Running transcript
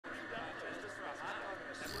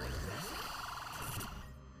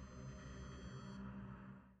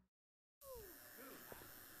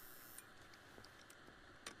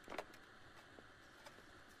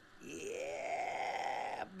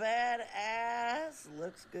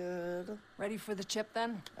looks good. Ready for the chip,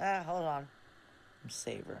 then? Hold on. I'm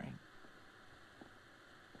savoring.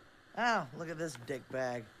 Oh, look at this dick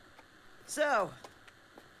bag. So,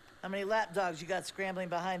 how many lapdogs you got scrambling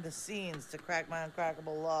behind the scenes to crack my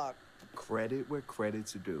uncrackable lock? Credit where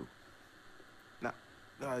credit's due.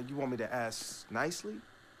 Now, you want me to ask nicely?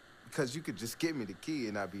 Because you could just give me the key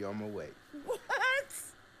and I'd be on my way. What?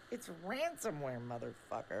 It's ransomware,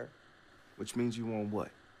 motherfucker. Which means you want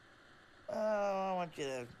what? Oh, I want you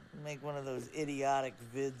to make one of those idiotic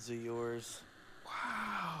vids of yours.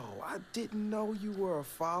 Wow, I didn't know you were a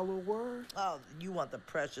follower. Oh, you want the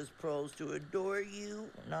precious pros to adore you?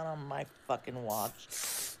 Not on my fucking watch.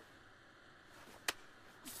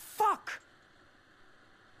 Fuck!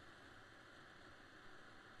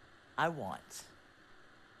 I want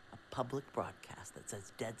a public broadcast that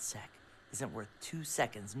says DedSec isn't worth 2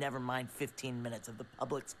 seconds, never mind 15 minutes of the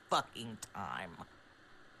public's fucking time.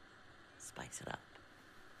 Spice it up.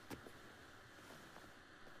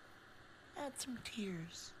 Add some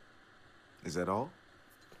tears. Is that all?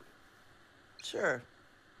 Sure.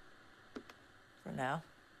 For now.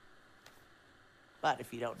 But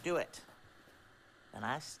if you don't do it, then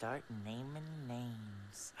I start naming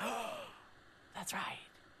names. That's right.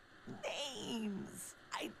 Names.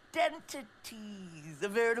 Identities. A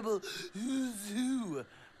veritable who's who.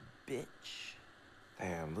 Bitch.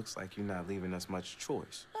 Damn, looks like you're not leaving us much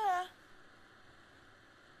choice.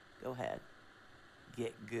 Go ahead.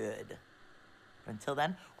 Get good. But until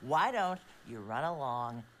then, why don't you run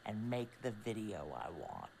along and make the video I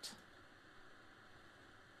want?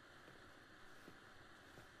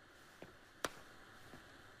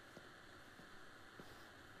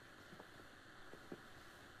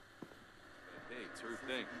 Hey, it's her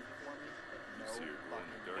thing. You see her glow in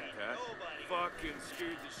the dark cat? Fucking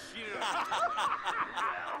scared the shit out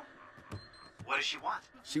of me. What does she want?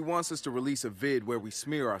 She wants us to release a vid where we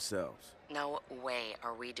smear ourselves. No way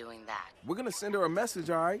are we doing that. We're gonna send her a message,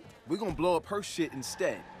 all right? We're gonna blow up her shit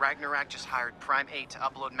instead. Ragnarok just hired Prime 8 to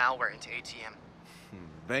upload malware into ATM.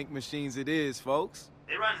 Bank machines it is, folks.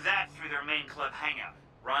 They run that through their main club hangout,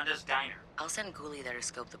 Rhonda's Diner. I'll send Ghoulie there to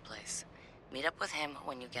scope the place. Meet up with him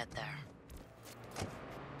when you get there.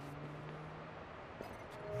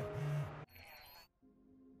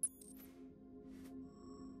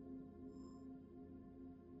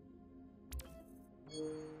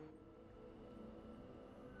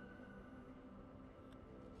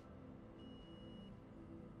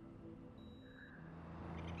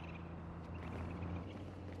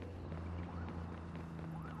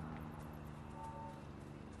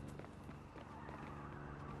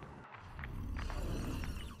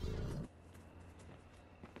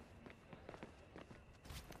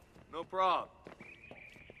 No problem.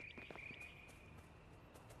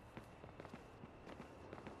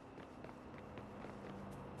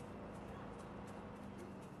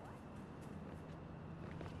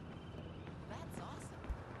 That's awesome.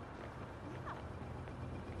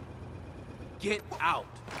 Get out!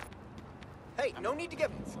 Hey, no need to get...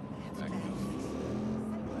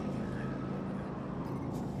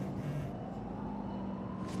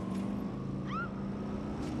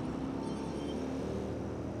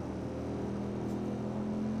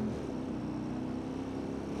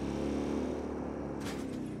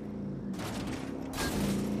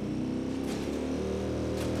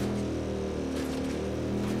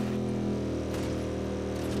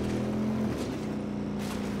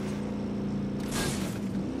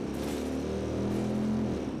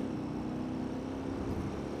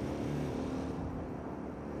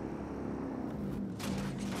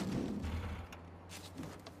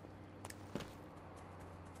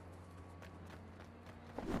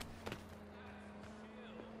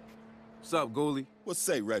 What's up, Ghoulie? What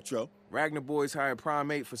say, Retro? Ragnar boys hired Prime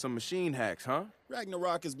 8 for some machine hacks, huh?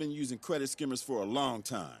 Ragnarok has been using credit skimmers for a long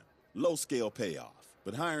time. Low-scale payoff.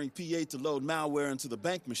 But hiring P8 to load malware into the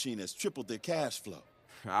bank machine has tripled their cash flow.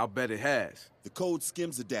 I'll bet it has. The code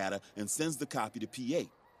skims the data and sends the copy to P8.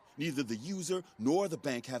 Neither the user nor the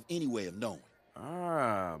bank have any way of knowing.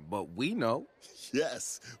 Ah, but we know.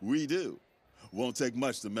 Yes, we do. Won't take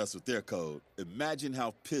much to mess with their code. Imagine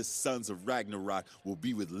how pissed Sons of Ragnarok will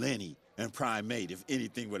be with Lenni and Prime 8 if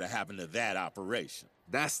anything were to happen to that operation.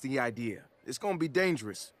 That's the idea. It's gonna be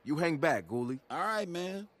dangerous. You hang back, Ghoulie. All right,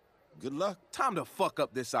 man. Good luck. Time to fuck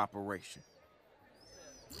up this operation.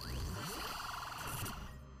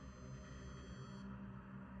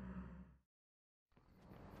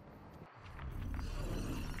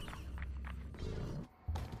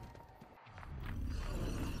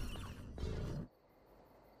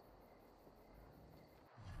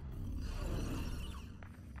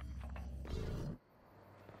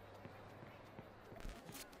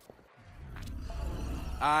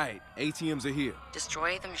 Alright, ATMs are here.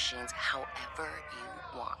 Destroy the machines however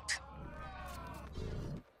you want.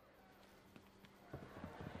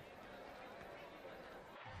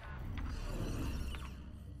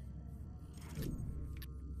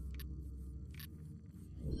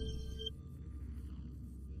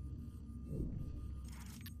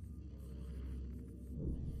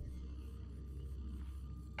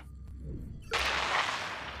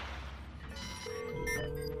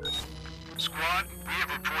 Squad, we have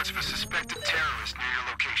reports of a suspected terrorist near your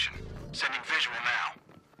location. Sending visual now.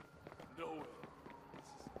 No way.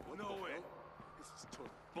 No way. This is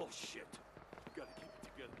total bullshit. You gotta keep it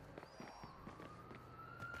together.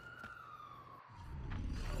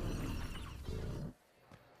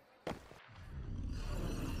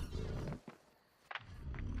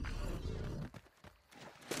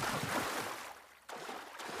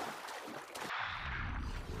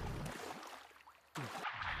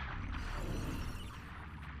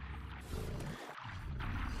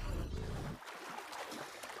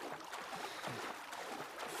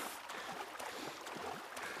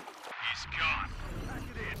 He's gone. Pack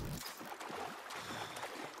it in.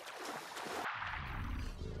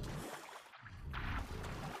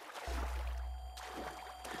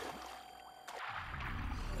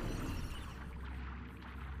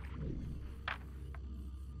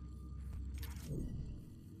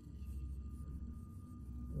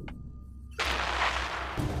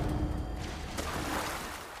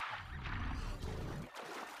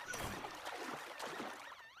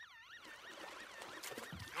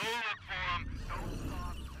 Go look for him. Don't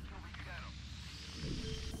stop until we get him.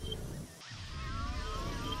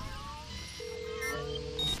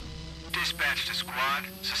 Dispatch to squad.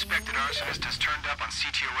 Suspected arsonist has turned up on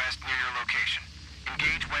CTOS near your location.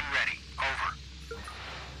 Engage when ready. Over.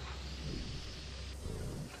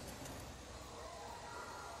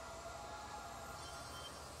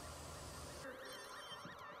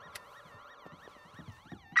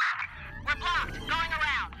 We're blocked. Going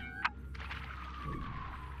around.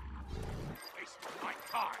 Wasting my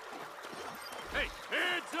time. Hey,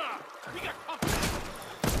 hands up! We got company!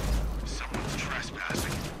 Someone's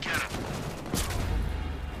trespassing. Get him.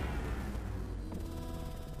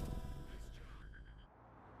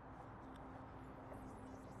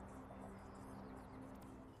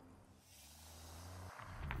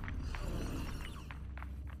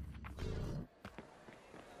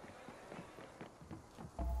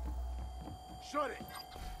 Shut it!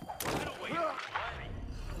 Get away!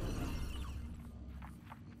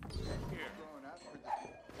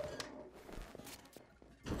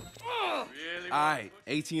 Really? Alright,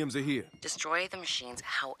 ATMs are here. Destroy the machines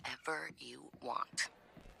however you want.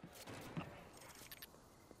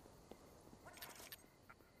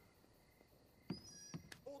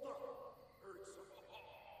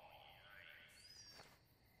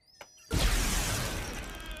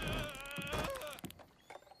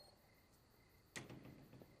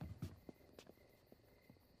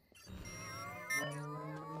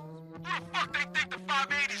 Who the fuck they think the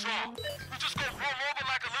 580's on? We just gonna roll over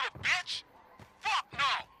like a little bitch? Fuck no!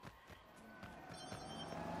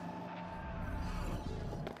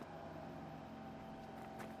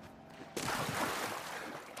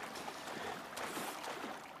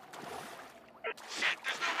 Shit,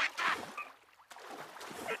 there's no way through!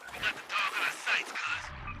 We got the dog on our sights, cuz.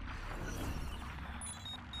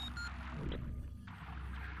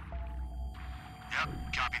 Yep,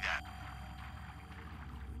 copy that.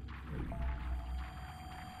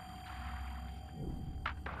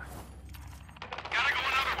 Gotta go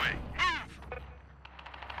another way. Move!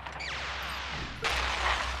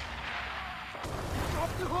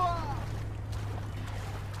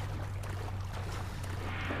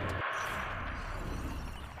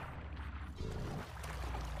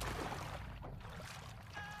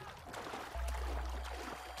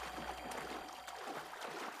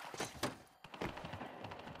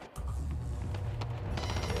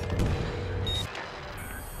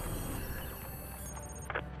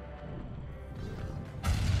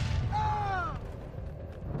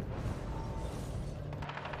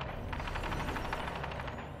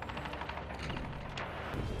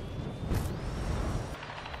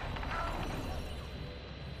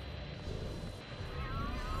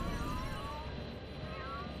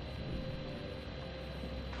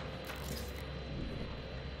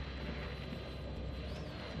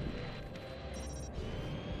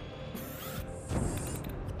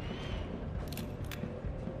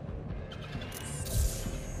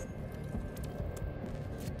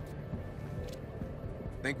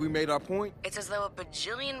 Think we made our point? It's as though a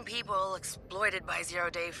bajillion people exploited by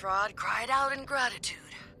zero-day fraud cried out in gratitude.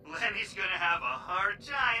 Lenny's gonna have a hard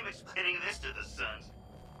time explaining this to the Sons.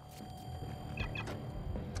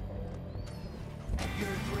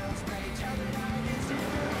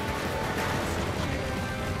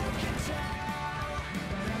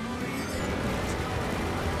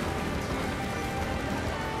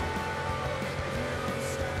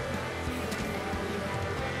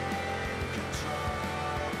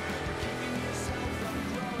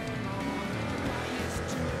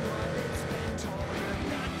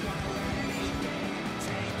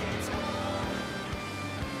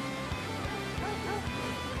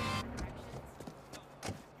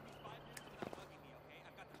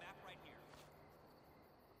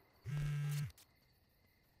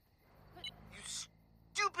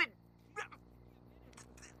 Stupid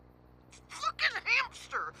fucking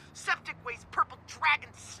hamster! Septic waste purple dragon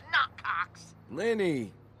snotcocks!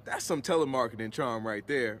 Lenny, that's some telemarketing charm right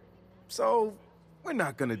there. So, we're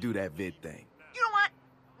not gonna do that vid thing. You know what?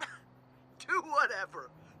 Do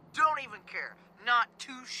whatever. Don't even care. Not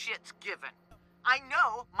two shits given. I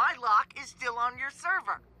know my lock is still on your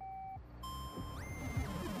server.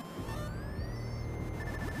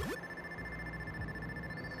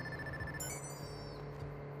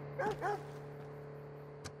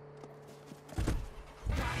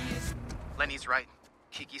 Lenny's right.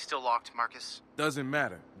 Kiki's still locked, Marcus. Doesn't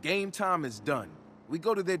matter. Game time is done. We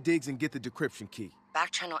go to their digs and get the decryption key.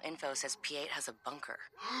 Back channel info says P8 has a bunker.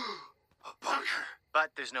 A bunker?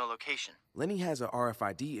 But there's no location. Lenny has a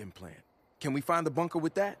RFID implant. Can we find the bunker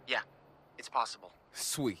with that? Yeah, it's possible.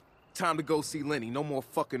 Sweet. Time to go see Lenny. No more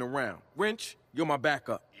fucking around. Wrench, you're my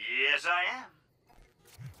backup. Yes, I am.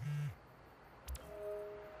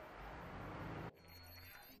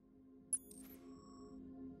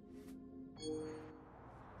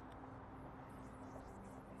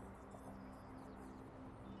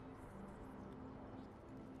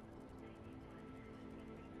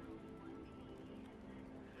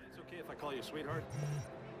 It's okay if I call you sweetheart?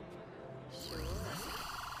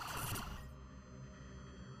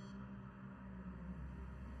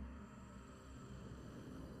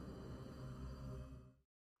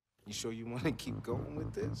 You sure you want to keep going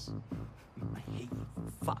with this? I hate you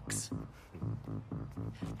fucks.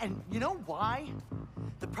 And you know why?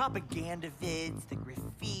 The propaganda vids, the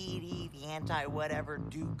graffiti, the anti-whatever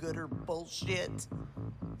do-gooder bullshit.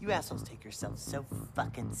 You assholes take yourselves so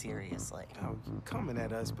fucking seriously. Oh, you're coming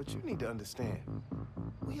at us, but you need to understand.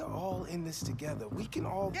 We are all in this together. We can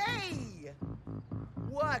all... Hey!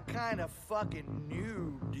 What kind of fucking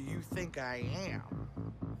noob do you think I am?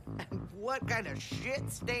 And what kind of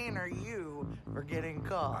shit stain are you for getting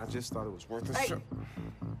caught? I just thought it was worth a Hey! shot.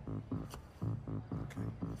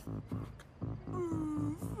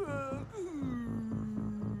 Ooh, fuck.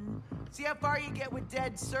 See how far you get with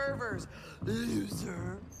dead servers,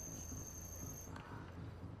 loser.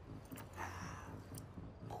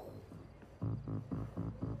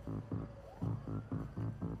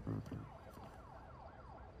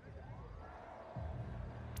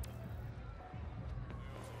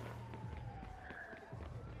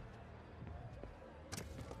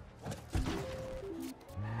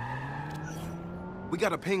 We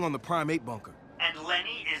got a ping on the Prime 8 bunker. And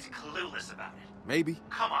Lenny is clueless about it. Maybe.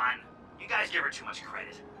 Come on. You guys give her too much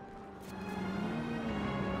credit.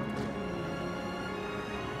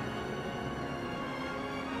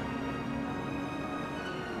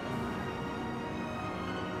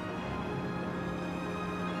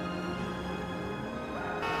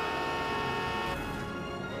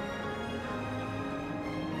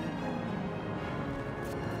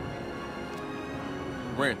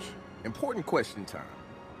 Wrench, important question time.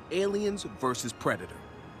 Aliens versus Predator.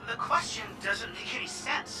 The question doesn't make any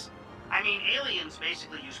sense. I mean, aliens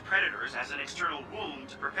basically use predators as an external womb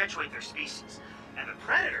to perpetuate their species. And the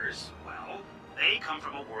predators, well, they come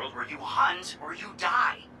from a world where you hunt or you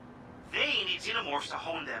die. They need xenomorphs to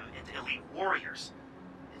hone them into elite warriors.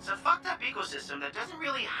 It's a fucked up ecosystem that doesn't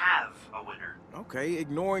really have a winner. Okay,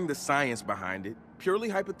 ignoring the science behind it, purely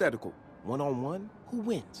hypothetical. One-on-one, who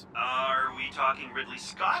wins? Are we talking Ridley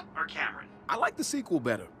Scott or Cameron? I like the sequel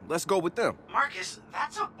better. Let's go with them. Marcus,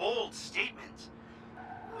 that's a bold statement.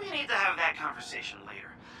 We need to have that conversation later.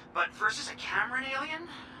 But versus a Cameron alien?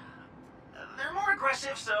 They're more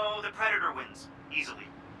aggressive, so the Predator wins. Easily.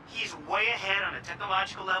 He's way ahead on a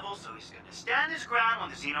technological level, so he's gonna stand his ground when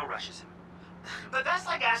the Xeno rushes him. But that's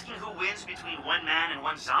like asking who wins between one man and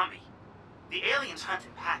one zombie. The aliens hunt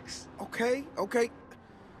in packs. Okay.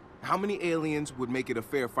 How many aliens would make it a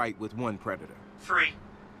fair fight with one Predator? 3.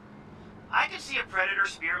 I could see a Predator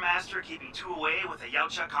Spearmaster keeping 2 away with a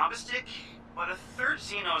Yautja combo stick, but a third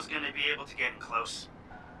Xeno is going to be able to get in close.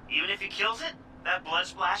 Even if he kills it, that blood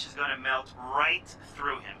splash is going to melt right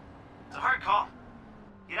through him. It's a hard call.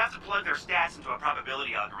 You'd have to plug their stats into a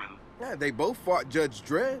probability algorithm. Yeah, they both fought Judge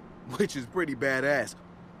Dredd. which is pretty badass.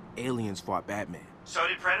 Aliens fought Batman. So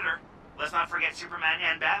did Predator. Let's not forget Superman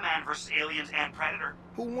and Batman versus aliens and Predator.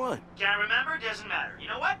 Who won? Can't remember? Doesn't matter. You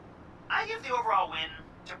know what? I give the overall win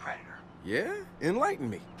to Predator. Yeah? Enlighten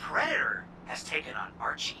me. Predator has taken on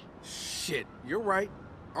Archie. Shit, you're right.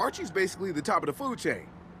 Archie's basically the top of the food chain.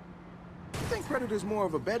 You think Predator's more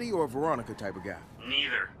of a Betty or a Veronica type of guy?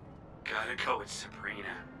 Neither. Gotta go with Sabrina.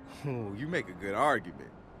 Oh, you make a good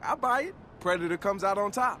argument. I buy it. Predator comes out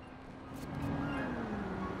on top.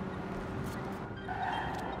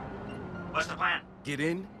 What's the plan? Get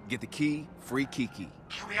in, get the key, free Kiki.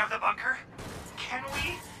 Can we have the bunker? Can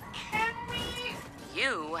we? Can we?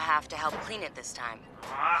 You have to help clean it this time.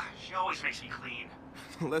 Ah, she always makes me clean.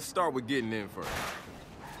 Let's start with getting in first.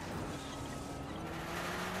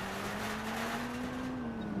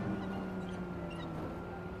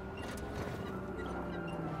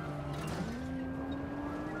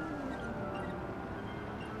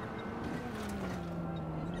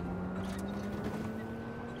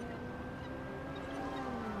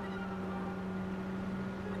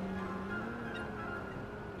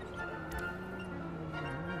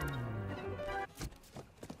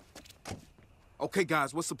 Okay,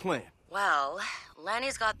 guys, what's the plan? Well,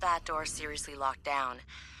 Lenny's got that door seriously locked down.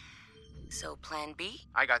 So plan B?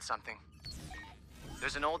 I got something.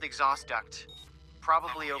 There's an old exhaust duct.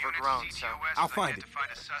 Probably overgrown, so... I'll find it. Identified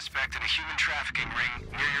a suspect in a human trafficking ring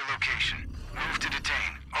near your location. Move to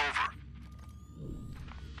detain. Over.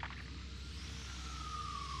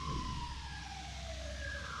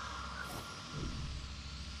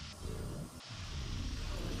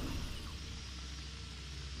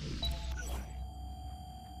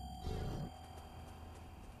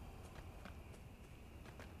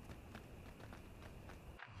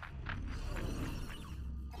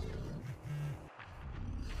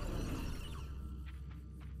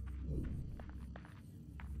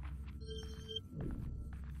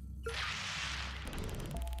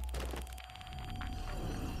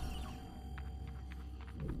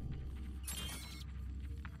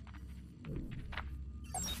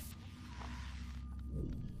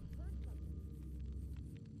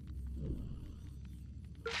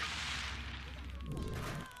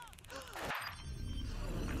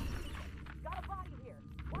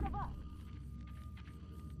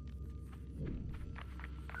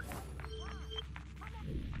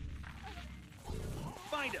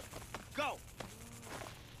 Find him. Go.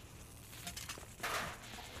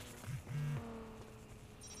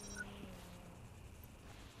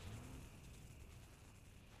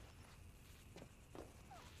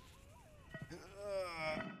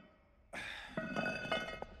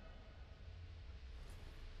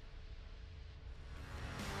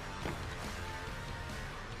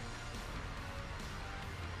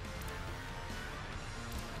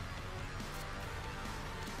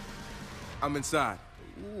 I'm inside.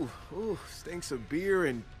 Ooh, stinks of beer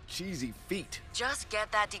and cheesy feet. Just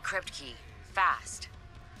get that decrypt key. Fast.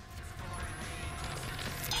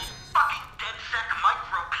 Fucking dead sec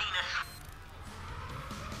micro penis.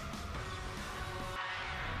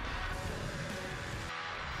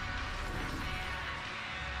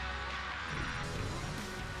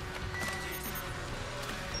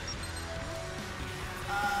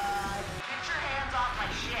 Get your hands off my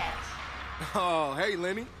shit. Oh, hey,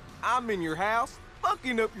 Lenny. I'm in your house,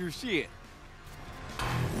 fucking up your shit.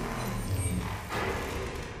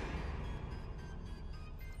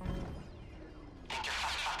 Think you're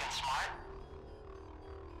fucking smart?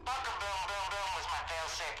 Bunker Boom Boom Boom was my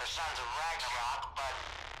failsafe for Sons of Ragnarok, but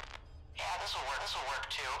yeah, this'll work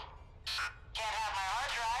too. Can't have my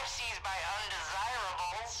hard drive seized by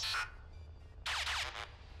undesirables.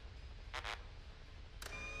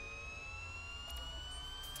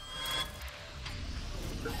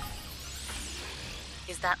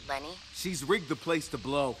 Is that Lenny? She's rigged the place to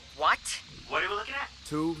blow. What? What are we looking at?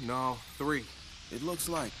 2, no, 3. It looks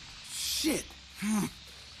like... Shit.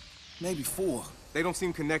 Maybe 4. They don't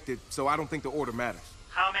seem connected, so I don't think the order matters.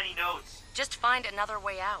 How many nodes? Just find another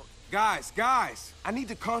way out. Guys, I need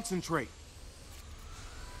to concentrate.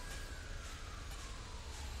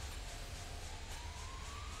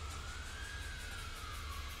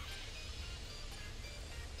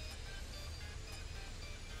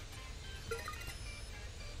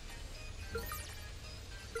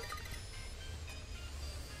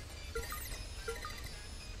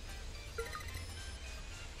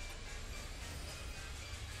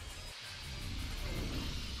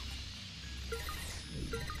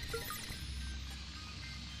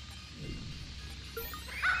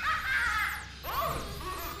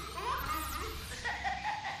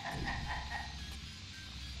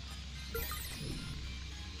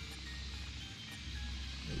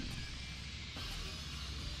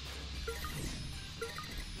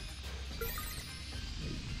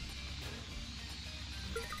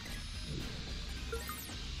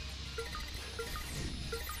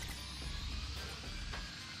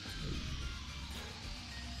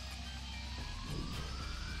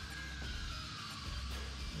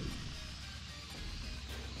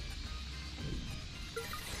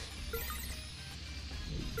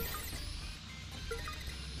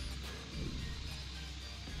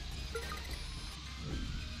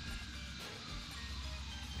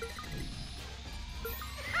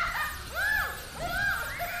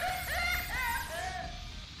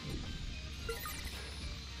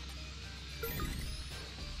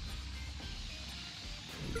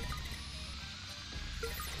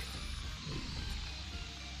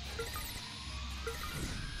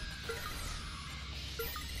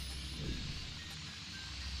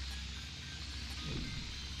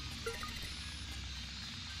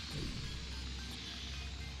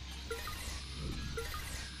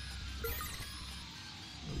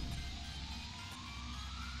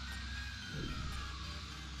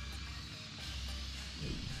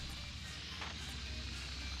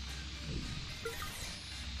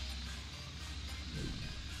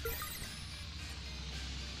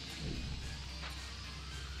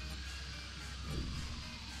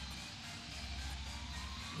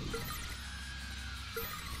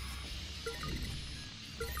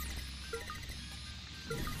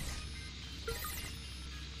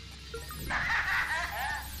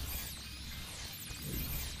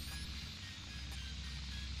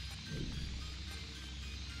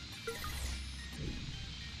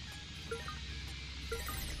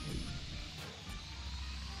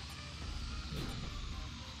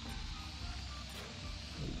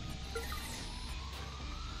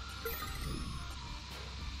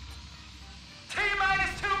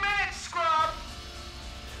 T-minus 2 minutes, scrub!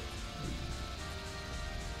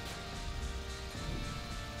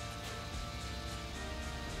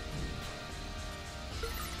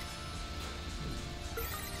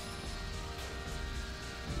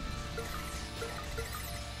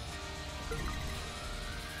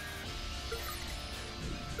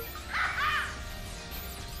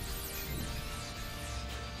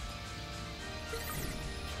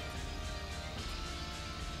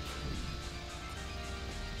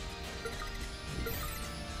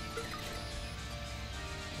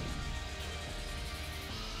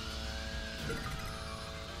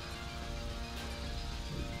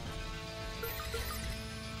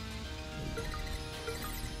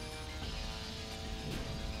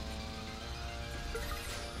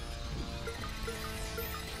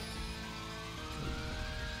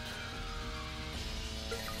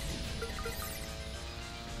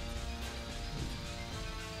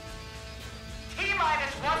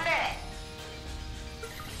 T-minus 1 minute.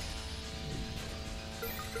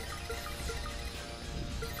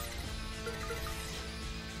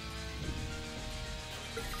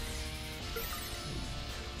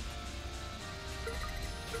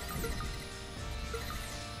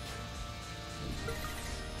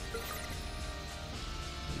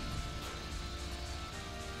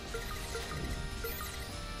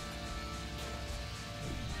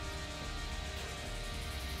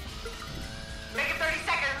 Make it 30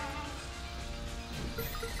 seconds.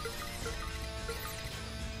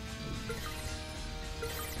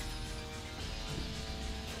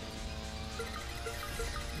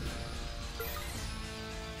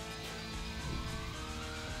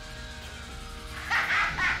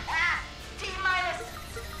 T-minus,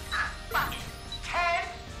 fuck it, 10,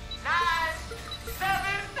 9,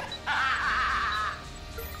 7.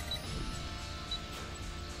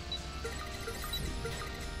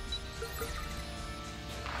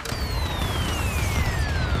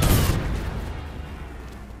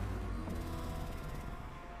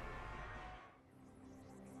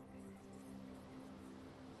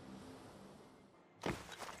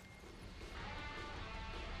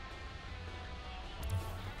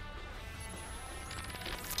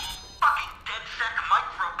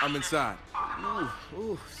 I'm inside.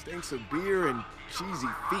 Ooh, stinks of beer and cheesy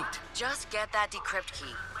feet. Just get that decrypt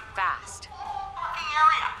key. Fast. Fucking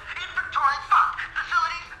area. Inventory fucked.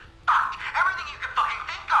 Facilities fucked. Everything you can fucking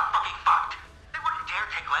think of fucking fucked. They wouldn't dare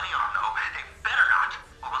take Lenni on though. They better not.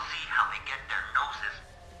 Or we'll see how they get their noses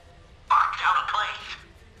fucked out of place.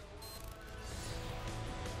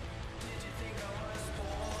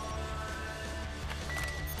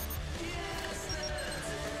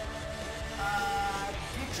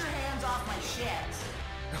 Get your hands off my shit.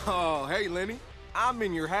 Oh, hey, Lenni. I'm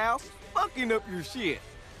in your house, fucking up your shit.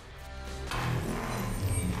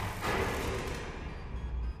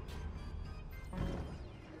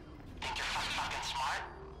 Think you're fucking smart?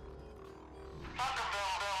 Bunker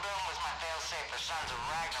Boom Boom Boom was my failsafe for Sons of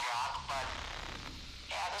Ragnarok, but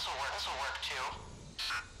yeah, this'll work too.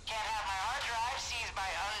 Can't have my hard drive seized by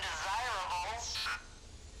undesirables.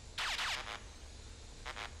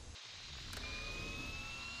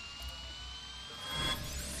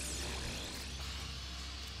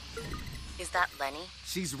 Is that Lenni?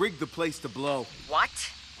 She's rigged the place to blow. What?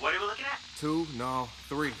 What are we looking at? 2, no,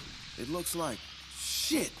 3. It looks like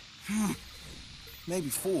shit. Maybe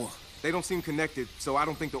 4. They don't seem connected, so I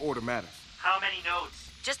don't think the order matters. How many nodes?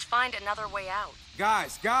 Just find another way out.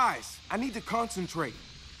 Guys, I need to concentrate.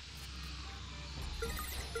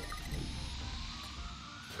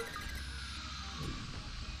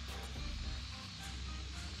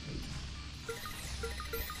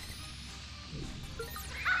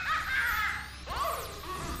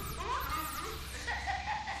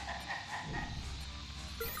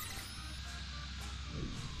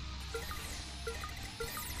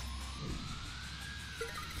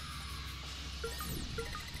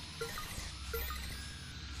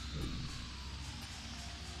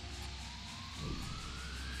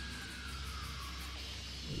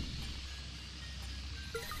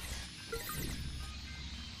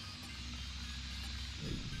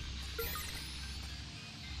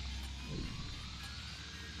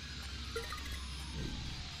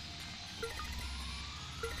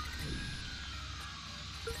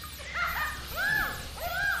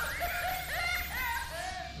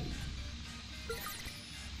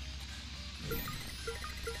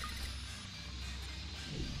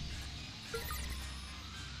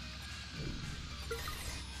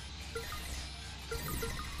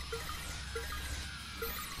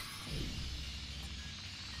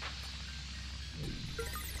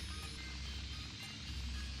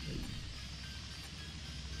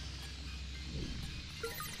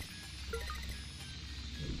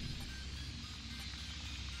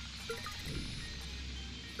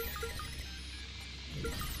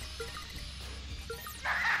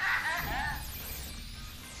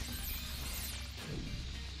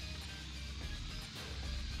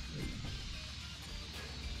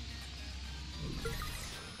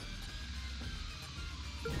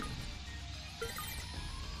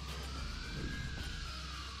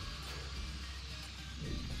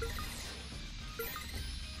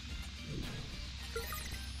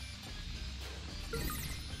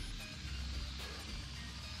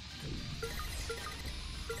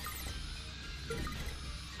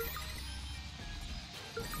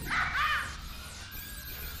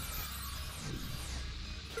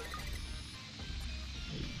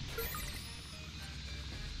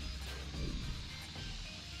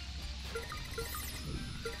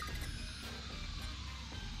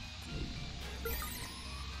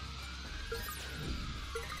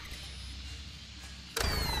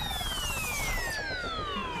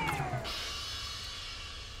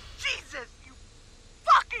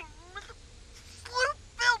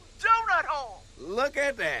 Look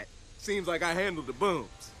at that. Seems like I handled the booms.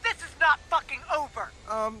 This is not fucking over.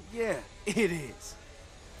 Yeah, it is.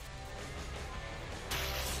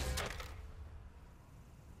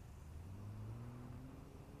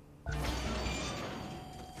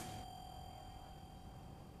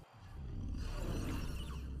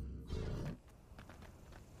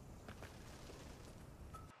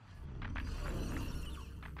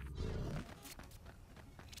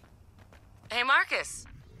 Hey, Marcus.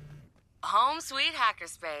 Home sweet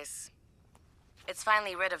hackerspace. It's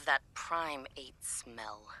finally rid of that Prime 8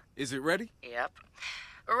 smell. Is it ready? Yep.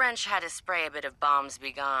 Wrench had to spray a bit of bombs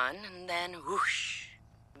be gone, and then whoosh.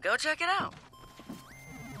 Go check it out.